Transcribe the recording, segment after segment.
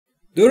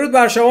درود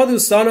بر شما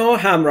دوستان و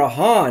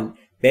همراهان.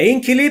 به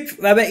این کلیپ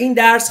و به این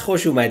درس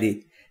خوش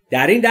اومدید.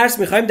 در این درس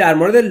میخوایم در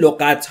مورد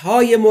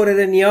لغتهای مورد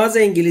نیاز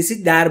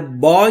انگلیسی در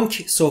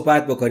بانک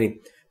صحبت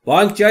بکنیم.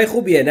 بانک جای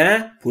خوبیه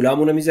نه؟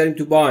 پولامونو میذاریم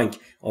تو بانک.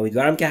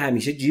 امیدوارم که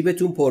همیشه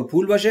جیبتون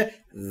پرپول باشه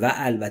و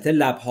البته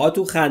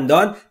لبهاتون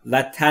خندان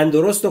و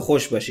تندرست و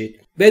خوش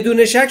باشید.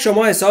 بدون شک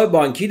شما حساب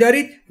بانکی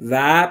دارید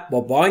و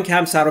با بانک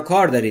هم سر و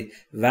کار دارید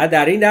و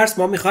در این درس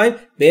ما میخوایم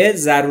به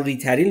ضروری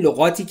ترین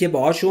لغاتی که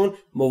باهاشون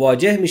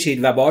مواجه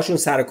میشید و باهاشون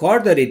سر و کار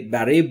دارید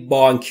برای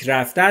بانک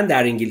رفتن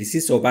در انگلیسی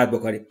صحبت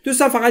بکنیم.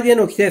 دوستان فقط یه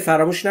نکته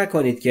فراموش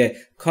نکنید که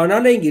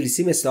کانال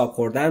انگلیسی مثل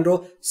خوردن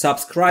رو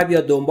سابسکرایب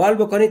یا دنبال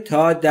بکنید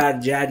تا در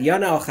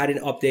جریان آخرین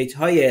آپدیت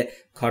های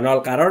کانال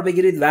قرار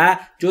بگیرید و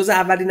جزء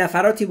اولین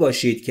نفراتی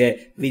باشید که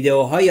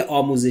ویدیوهای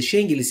آموزشی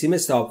انگلیسی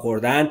مثل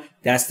خوردن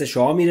دست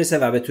شما میرسه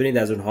و بتونید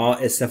از اونها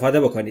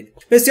استفاده بکنید.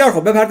 بسیار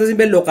خوب، بپردازیم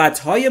به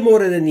لغتهای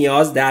مورد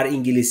نیاز در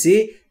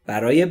انگلیسی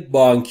برای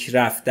بانک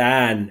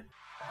رفتن.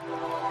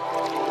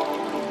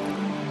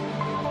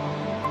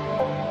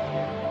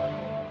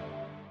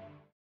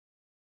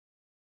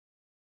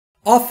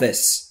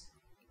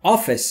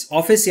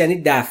 آفیس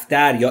یعنی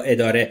دفتر یا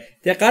اداره.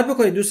 دقت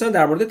بکنید دوستان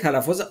در مورد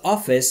تلفظ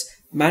آفیس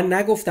من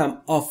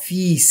نگفتم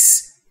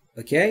آفیس.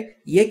 اوکی؟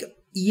 یک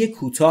ای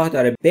کوتاه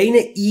داره بین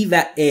ای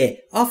و ا.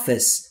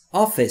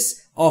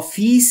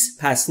 آفیس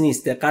پس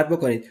نیست. دقت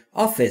بکنید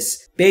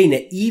آفیس بین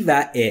ای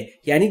و ا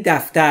یعنی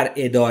دفتر،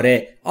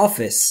 اداره.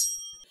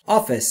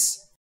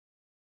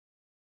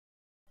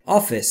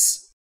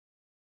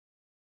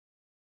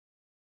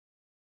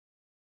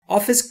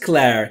 آفیس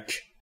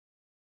کلرک.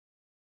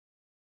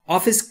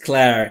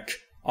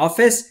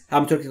 آفیس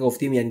همونطور که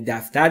گفتیم یعنی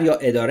دفتر یا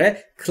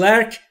اداره.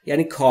 کلرک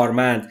یعنی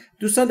کارمند.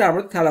 دوستان در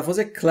مورد تلفظ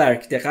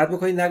کلرک دقت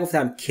بکنید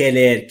نگفتم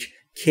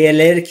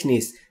کلرک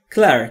نیست.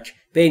 کلرک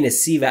بین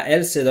سی و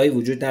ال صدایی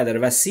وجود نداره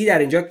و سی در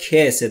اینجا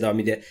که صدا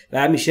میده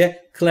و میشه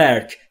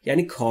کلرک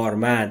یعنی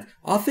کارمند.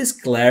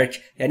 آفیس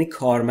کلرک یعنی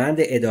کارمند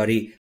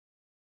اداری.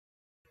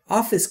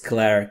 آفیس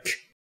کلرک.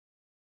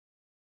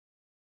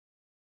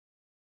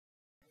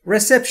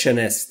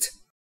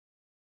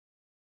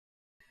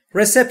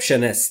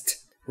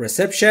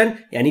 ریسپشن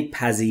یعنی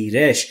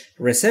پذیرش.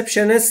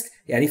 ریسپشنیست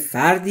یعنی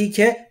فردی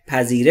که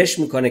پذیرش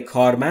میکنه،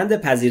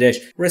 کارمند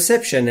پذیرش.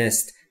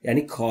 ریسپشنیست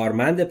یعنی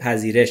کارمند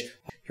پذیرش.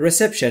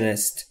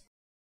 ریسپشنیست.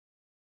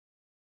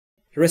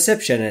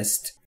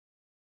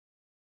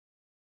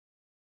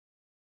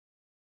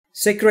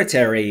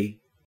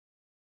 سکرتری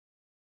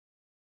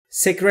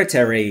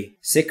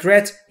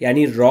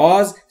یعنی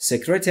راز.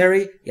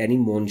 سکرتری یعنی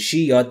منشی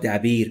یا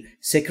دبیر.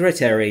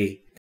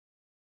 سکرتری.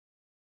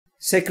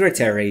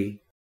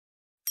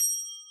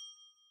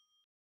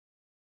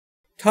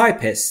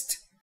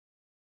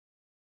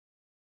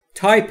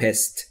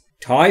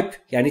 تایپ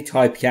یعنی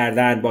تایپ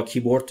کردن، با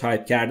کیبورد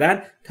تایپ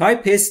کردن.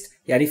 تایپیست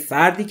یعنی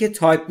فردی که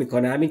تایپ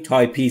میکنه، همین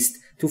تایپیست.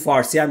 تو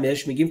فارسی هم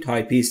بهش میگیم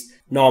تایپیست،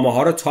 نامه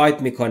ها رو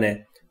تایپ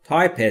میکنه.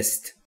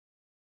 تایپیست.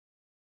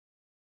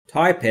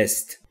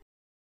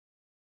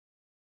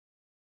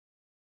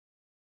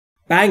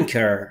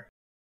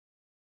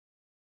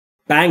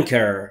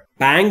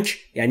 بانک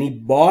یعنی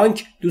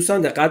بانک.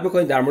 دوستان دقت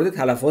بکنید در مورد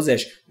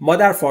تلفظش ما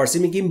در فارسی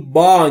میگیم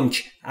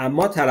بانک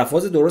اما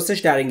تلفظ درستش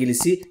در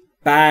انگلیسی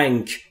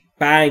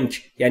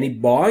بانک یعنی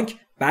بانک.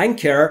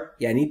 بانکر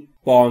یعنی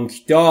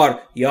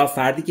بانکدار یا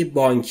فردی که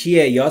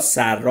بانکیه یا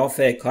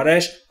صرافه،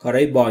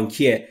 کارهای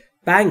بانکیه.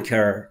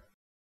 بانکر.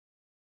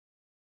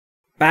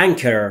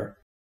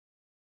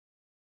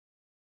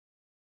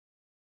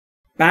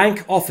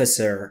 بانک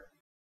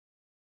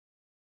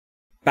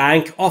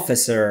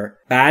آفیسر.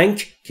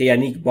 بانک که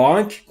یعنی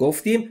بانک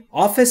گفتیم،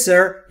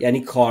 آفیسر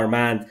یعنی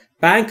کارمند.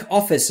 بانک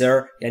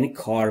آفیسر یعنی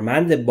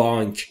کارمند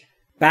بانک.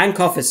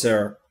 بانک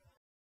آفیسر.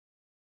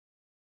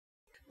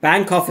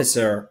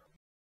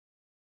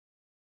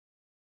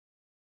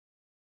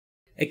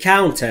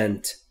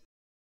 اکاونتنت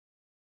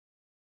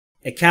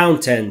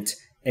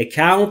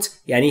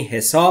یعنی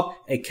حساب.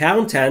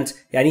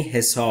 اکاونتنت یعنی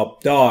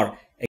حسابدار.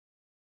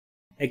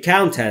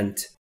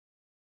 اکاونتنت.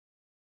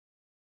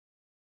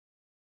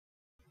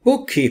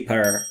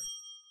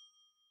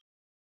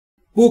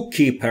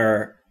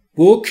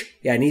 بوک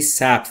یعنی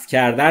ثبت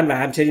کردن و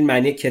همچنین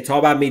معنی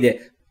کتاب هم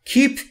میده.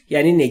 کیپ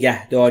یعنی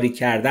نگهداری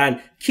کردن.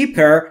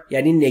 کیپر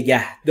یعنی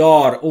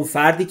نگهدار، اون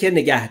فردی که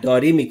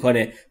نگهداری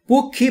میکنه.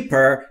 بوک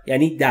کیپر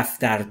یعنی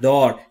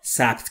دفتردار،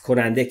 ثبت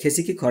کننده،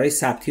 کسی که کارهای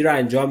ثبتی رو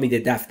انجام میده،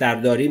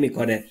 دفترداری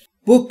میکنه.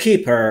 بوک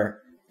کیپر.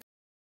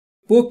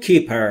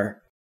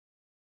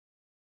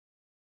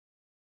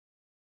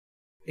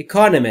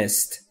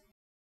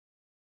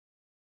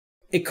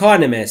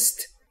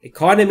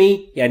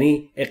 اکانومی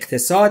یعنی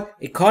اقتصاد.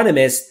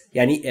 اکانومیست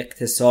یعنی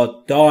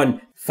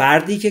اقتصاددان،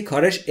 فردی که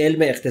کارش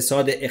علم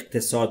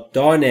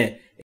اقتصاددانه.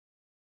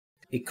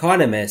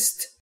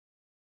 اکانومیست.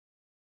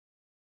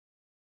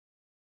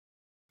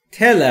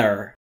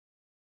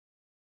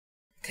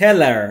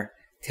 تلر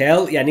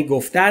tell یعنی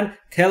گفتن،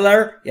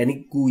 teller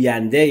یعنی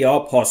گوینده یا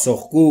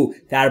پاسخگو.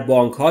 در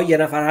بانک ها یه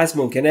نفر هست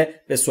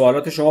ممکنه به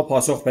سوالات شما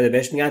پاسخ بده،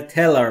 بهش میگن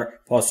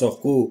teller،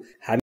 پاسخگو.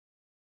 همین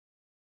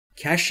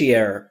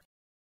cashier.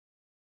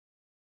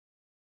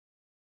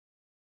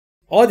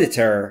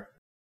 auditor.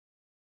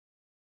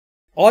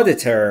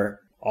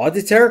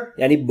 auditor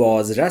یعنی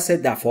بازرس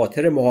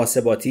دفاتر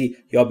محاسباتی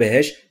یا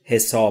بهش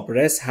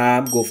حسابرس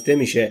هم گفته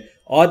میشه.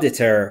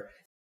 auditor.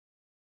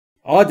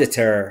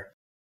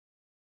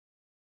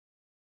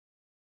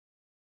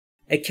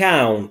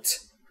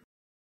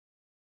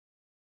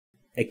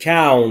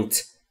 account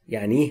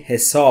یعنی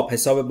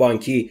حساب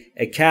بانکی.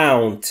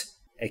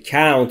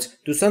 account.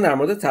 دوستان در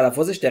مورد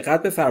تلفظش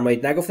دقت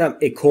بفرمایید، نگفتم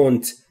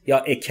account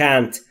یا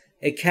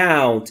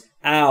account.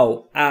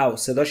 او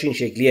صداش این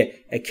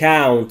شکلیه.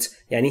 account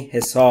یعنی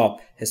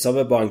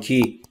حساب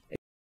بانکی.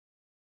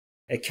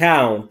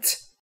 account.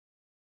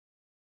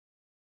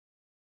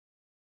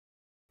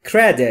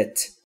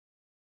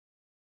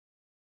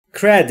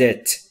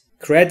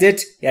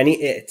 credit یعنی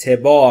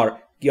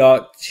اعتبار،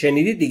 یا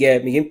شنیدید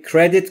دیگه میگیم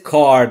credit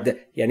card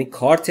یعنی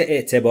کارت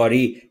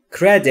اعتباری.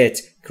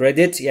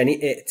 credit یعنی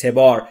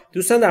اعتبار.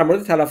 دوستان در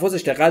مورد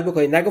تلفظش دقت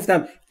بکنید،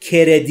 نگفتم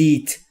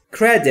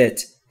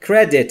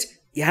credit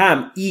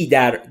هم ای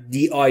در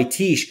دی آی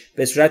تیش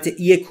به صورت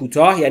ای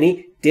کوتاه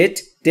یعنی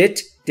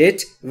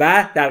dit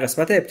و در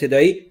قسمت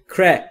ابتدایی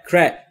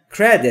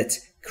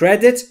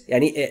credit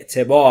یعنی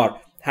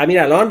اعتبار. همین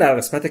الان در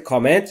قسمت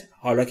کامنت،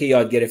 حالا که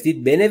یاد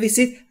گرفتید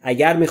بنویسید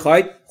اگر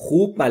میخواید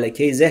خوب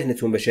ملکه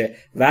ذهنتون بشه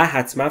و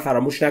حتما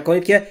فراموش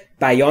نکنید که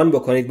بیان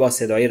بکنید با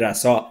صدای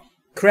رسا.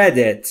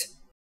 credit.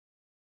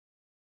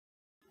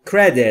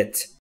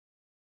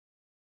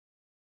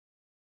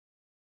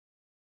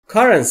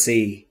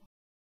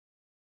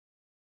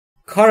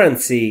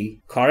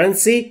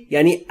 currency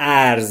یعنی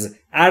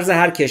ارز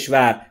هر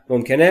کشور.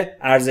 ممکنه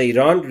ارز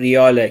ایران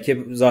ریاله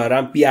که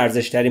ظاهرا بی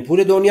ارزش ترین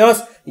پول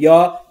دنیاست،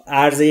 یا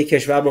ارز یک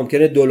کشور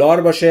ممکنه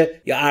دلار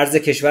باشه، یا ارز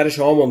کشور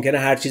شما ممکنه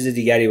هر چیز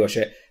دیگری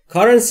باشه.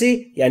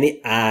 currency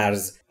یعنی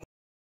ارز.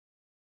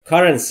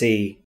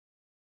 currency.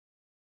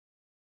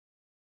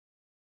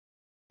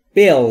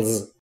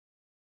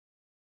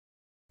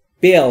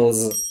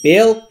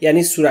 bill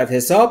یعنی صورت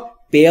حساب،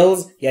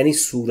 bills یعنی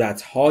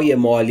صورتهای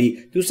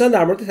مالی. دوستان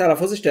در مورد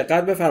تلفظش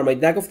دقت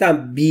بفرمایید،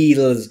 نگفتم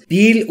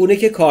بیل اونه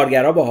که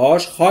کارگرها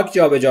باهاش خاک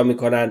جابجا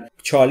میکنن،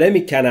 چاله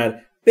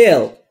میکنن.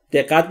 bill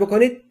دقت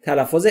بکنید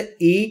تلفظ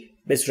ای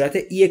به صورت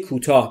ای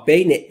کوتاه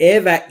بین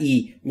ا و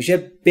ای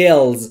میشه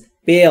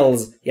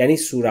bills یعنی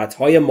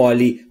صورتهای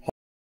مالی.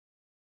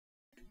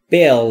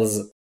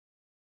 bills.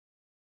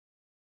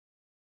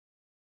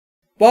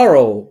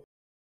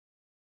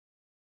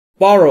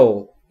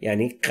 borrow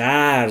یعنی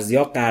قرض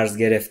یا قرض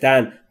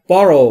گرفتن.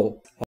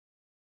 borrow.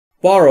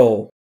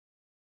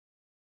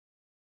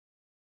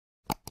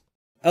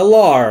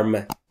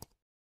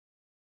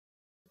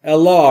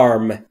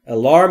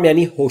 alarm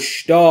یعنی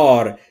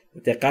هشدار.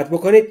 دقت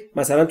بکنید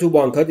مثلا تو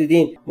بانک ها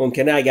دیدین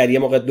ممکنه اگر یه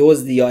موقع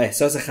دزدی یا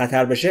احساس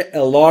خطر بشه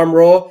الارم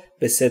رو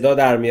به صدا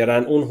در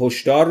میارن، اون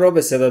هشدار رو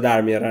به صدا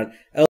در میارن.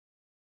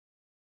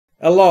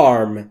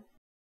 alarm.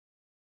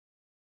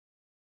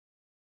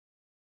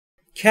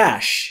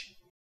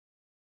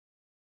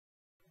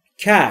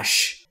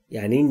 cash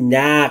یعنی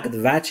نقد،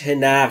 وجه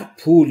نقد،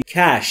 پول.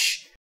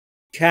 cash.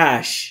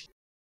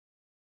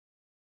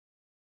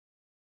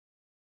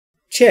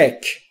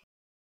 check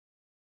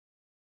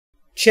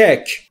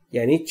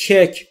یعنی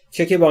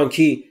چک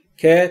بانکی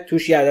که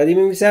توش یه عددی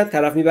می‌نویسن،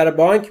 طرف میبره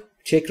بانک،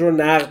 چک رو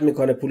نقد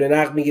میکنه، پول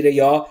نقد میگیره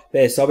یا به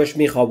حسابش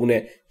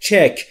میخوابونه.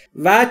 چک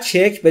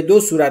به دو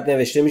صورت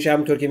نوشته میشه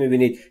همونطور که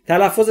میبینید،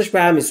 تلفظش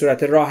به همین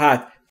صورت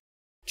راحت.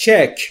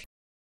 check.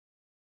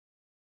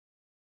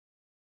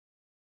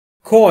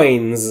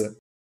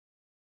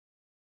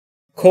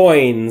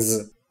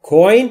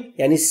 coin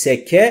یعنی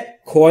سکه،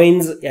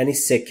 coins یعنی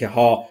سکه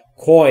ها.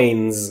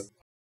 coins.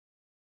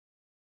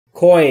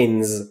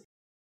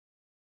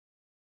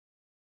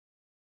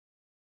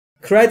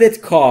 credit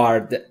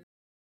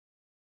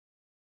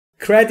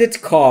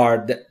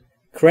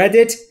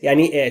credit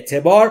یعنی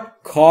اعتبار،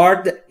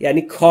 card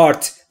یعنی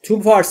کارت.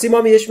 تو فارسی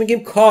ما بهش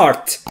میگیم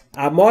کارت،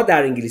 اما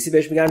در انگلیسی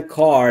بهش میگن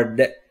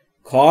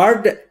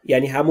card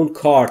یعنی همون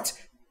کارت.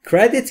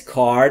 credit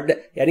card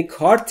یعنی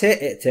کارت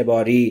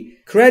اعتباری.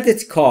 credit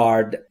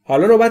card.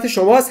 حالا نوبت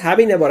شماست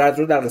همین عبارت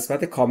رو در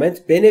قسمت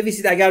کامنت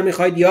بنویسید اگر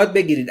میخواید یاد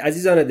بگیرید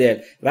عزیزان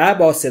دل، و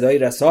با صدای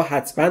رسا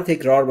حتما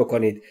تکرار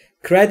بکنید.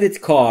 credit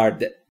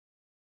card.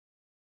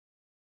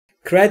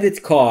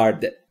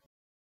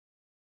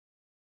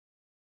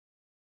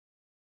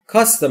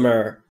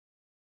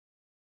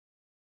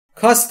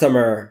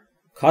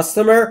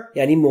 customer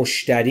یعنی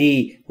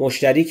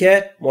مشتری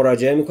که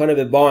مراجعه میکنه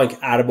به بانک،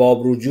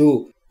 ارباب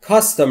رجوع.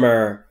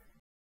 customer.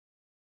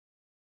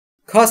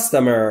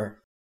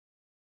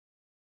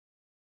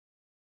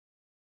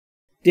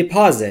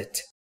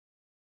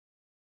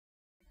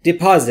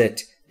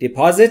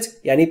 deposit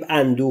یعنی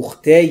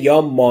اندوخته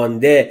یا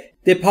مانده.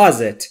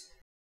 deposit.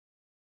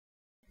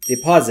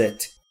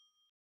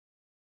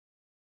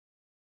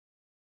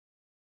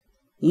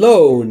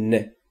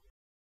 loan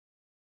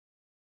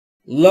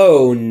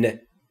loan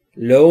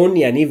loan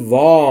یعنی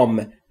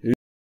وام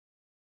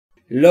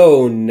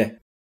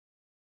loan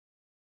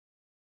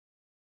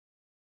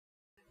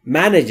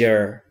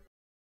manager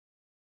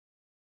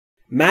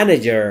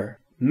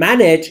manager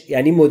manage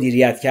یعنی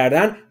مدیریت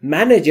کردن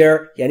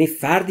manager یعنی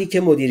فردی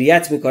که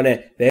مدیریت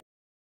میکنه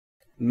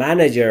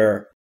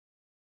manager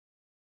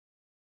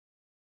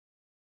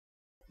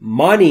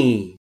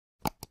money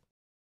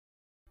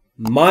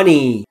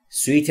money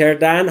sweeter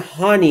than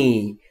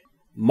honey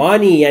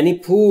money یعنی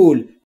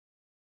پول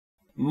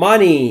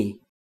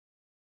money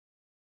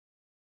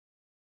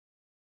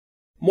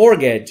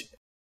mortgage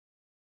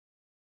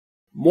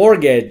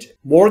mortgage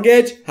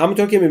mortgage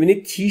همونطور که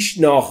میبینید تیش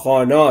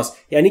ناخواناست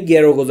یعنی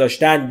گرو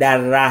گذاشتن در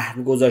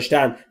رهن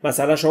گذاشتن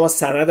مثلا شما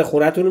سند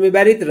خونتون رو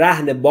میبرید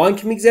رهن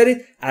بانک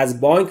میگذارید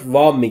از بانک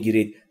وام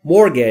میگیرید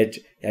mortgage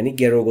یعنی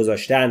گرو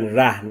گذاشتن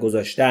رهن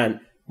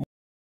گذاشتن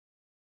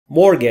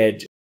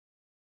mortgage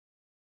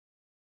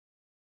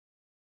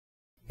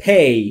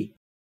pay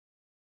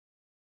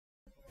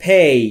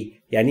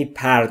pay یعنی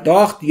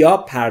پرداخت یا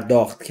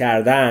پرداخت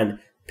کردن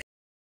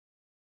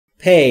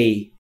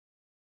pay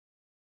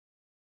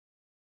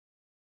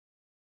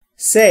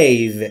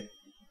save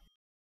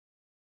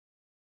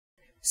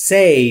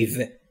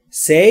save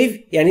save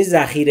یعنی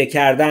ذخیره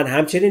کردن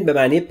همچنین به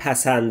معنی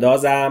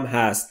پسنداز هم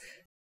هست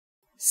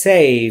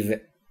save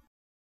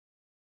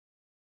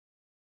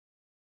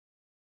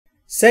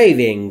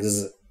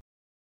savings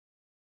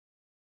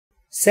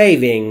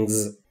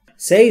savings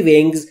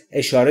savings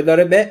اشاره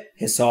داره به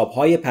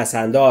حسابهای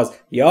پسنداز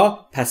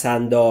یا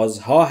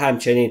پسندازها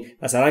همچنین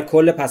مثلا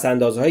کل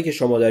پسندازهایی که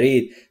شما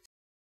دارید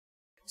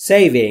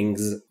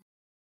savings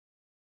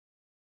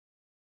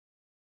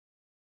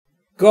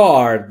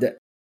guard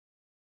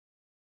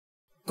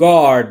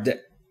guard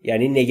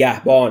یعنی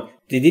نگهبان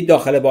دیدید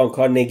داخل بانک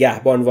ها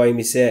نگهبان وای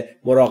میسه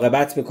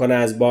مراقبت میکنه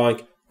از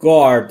بانک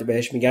guard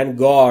بهش میگن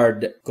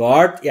guard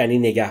guard یعنی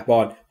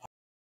نگهبان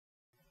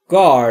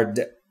guard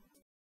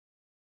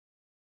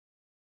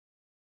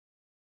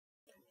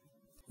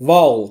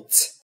vault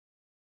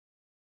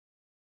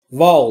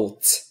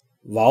vault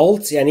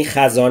vault یعنی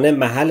خزانه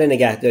محل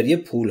نگهداری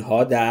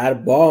پولها در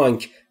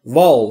بانک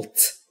vault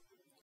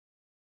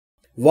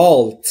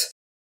vault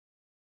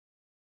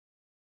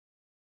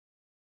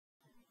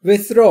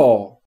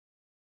withdraw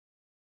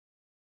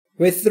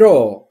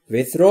withdraw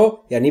withdraw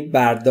یعنی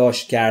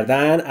برداشت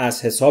کردن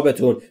از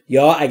حسابتون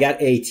یا اگر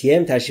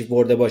ATM تشریف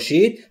برده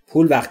باشید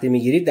پول وقتی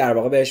میگیرید در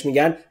واقع بهش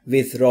میگن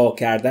withdraw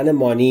کردن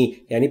مانی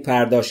یعنی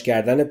برداشت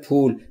کردن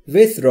پول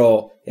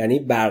withdraw یعنی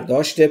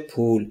برداشت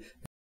پول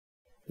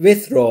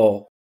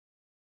withdraw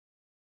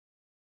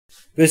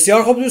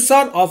بسیار خوب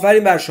دوستان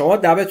آفرین بر شما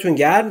دمتون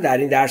گرم در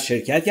این درس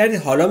شرکت کردید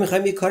حالا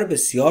میخوایم یک کار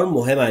بسیار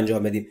مهم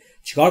انجام بدیم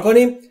چیکار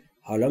کنیم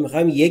حالا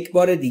میخوایم یک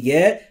بار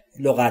دیگه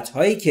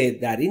لغتهایی که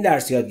در این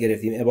درس یاد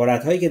گرفتیم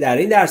عبارتهایی که در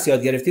این درس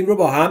یاد گرفتیم رو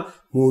با هم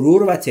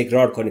مرور و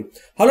تکرار کنیم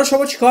حالا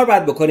شما چیکار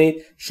باید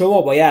بکنید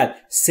شما باید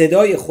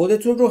صدای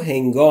خودتون رو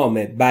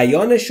هنگام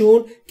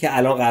بیانشون که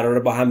الان قراره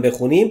با هم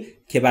بخونیم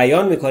که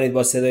بیان میکنید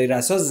با صدای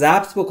رسا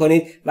ضبط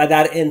بکنید و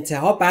در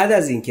انتها بعد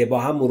از اینکه با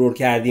هم مرور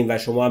کردیم و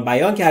شما هم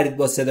بیان کردید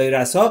با صدای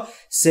رسا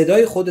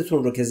صدای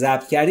خودتون رو که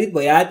ضبط کردید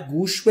باید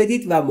گوش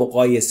بدید و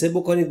مقایسه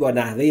بکنید با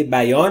نحوه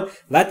بیان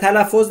و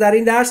تلفظ در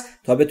این درس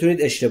تا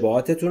بتونید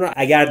اشتباهاتتون رو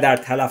اگر در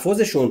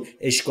تلفظشون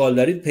اشکال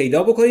دارید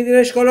پیدا بکنید این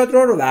اشکالات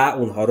رو و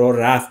اونها رو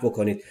رفع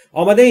بکنید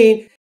آماده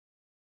این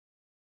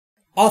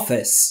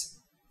office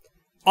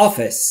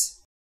office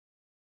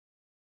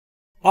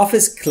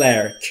office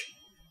clerk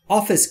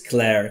office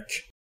clerk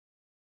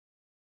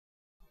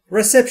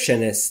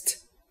receptionist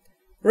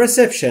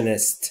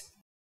receptionist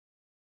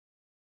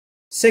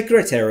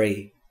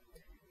secretary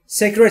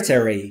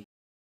secretary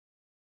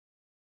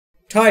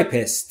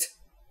typist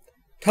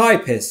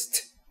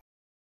typist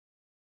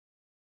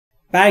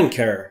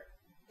banker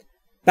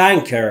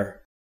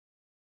banker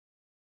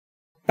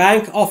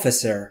bank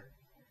officer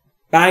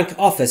bank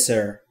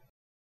officer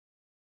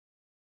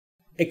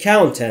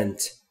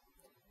accountant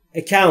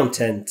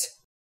accountant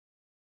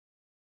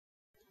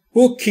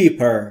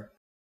bookkeeper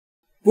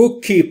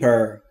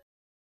bookkeeper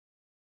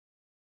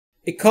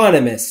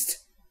economist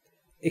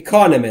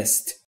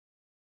economist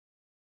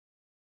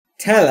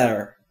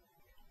teller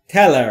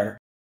teller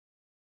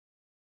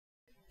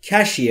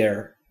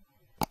cashier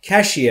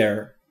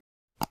cashier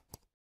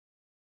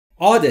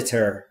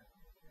auditor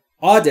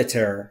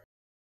auditor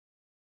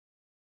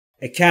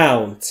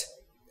account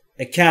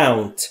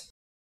account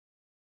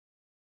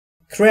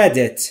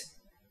credit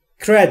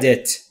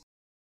credit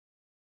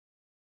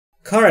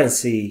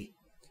currency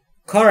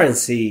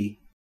currency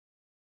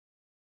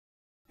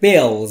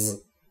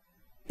bills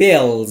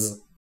bills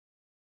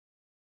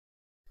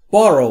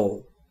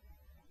borrow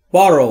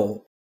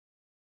borrow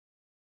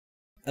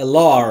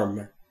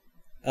alarm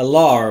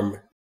alarm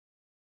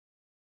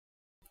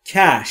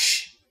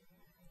cash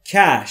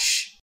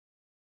cash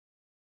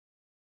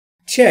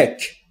check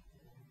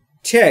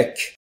check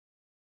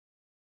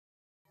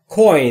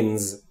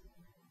coins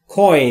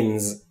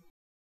coins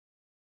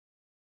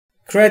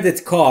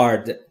credit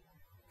card,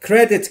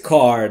 credit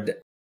card.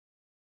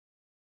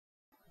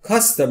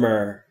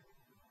 Customer,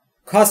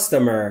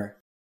 customer.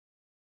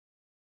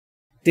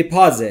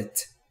 Deposit,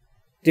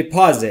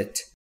 deposit.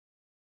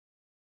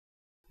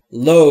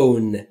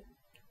 Loan,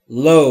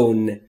 loan.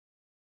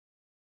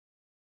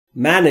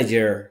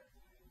 Manager,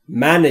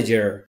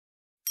 manager.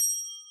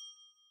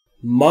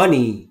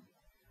 Money,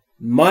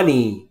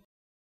 money.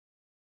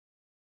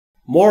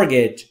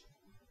 Mortgage,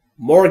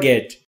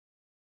 mortgage.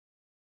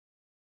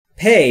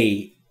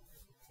 Pay,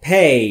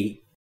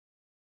 pay.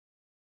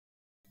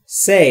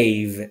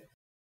 Save,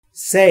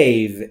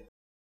 save.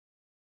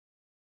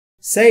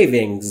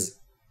 Savings,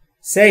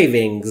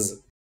 savings.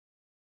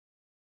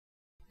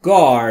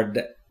 Guard,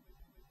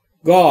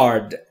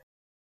 guard.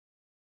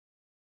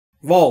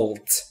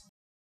 Vault,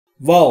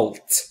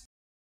 vault.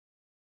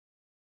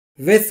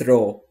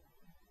 Withdraw,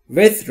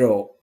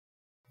 withdraw.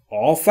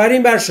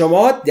 آفرین بر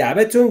شما،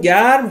 دمتون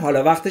گرم.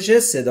 حالا وقتشه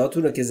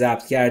صداتون رو که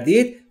ضبط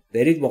کردید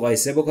برید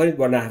مقایسه بکنید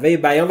با نحوه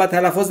بیان و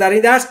تلفظ در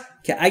این درس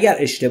که اگر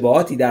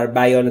اشتباهاتی در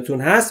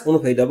بیانتون هست اونو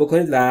پیدا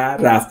بکنید و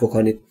رفع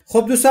بکنید.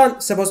 خب دوستان،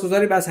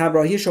 سپاسگزاریم از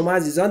همراهی شما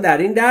عزیزان در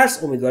این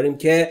درس. امیدواریم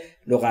که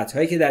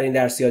لغت‌هایی که در این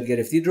درس یاد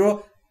گرفتید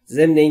رو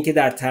ضمن اینکه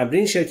در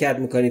تمرین شرکت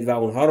میکنید و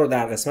اونها رو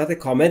در قسمت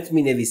کامنت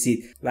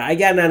مینویسید و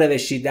اگر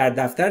ننوشتید در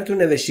دفترتون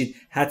نوشتید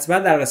حتما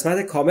در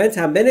قسمت کامنت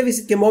هم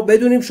بنویسید که ما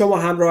بدونیم شما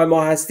همراه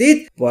ما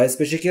هستید، باعث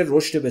بشه که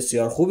رشد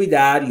بسیار خوبی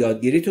در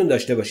یادگیریتون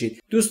داشته باشید.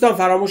 دوستان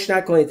فراموش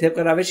نکنید طبق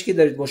روشی که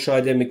دارید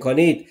مشاهده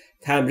میکنید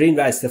تمرین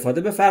و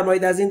استفاده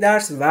بفرمایید از این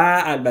درس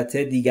و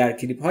البته دیگر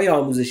کلیپ های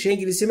آموزشی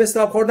انگلیسی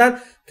مثل خوردن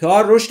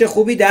تا رشد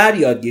خوبی در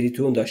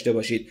یادگیریتون داشته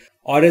باشید.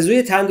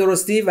 آرزوی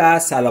تندرستی و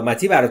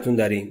سلامتی براتون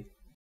داریم.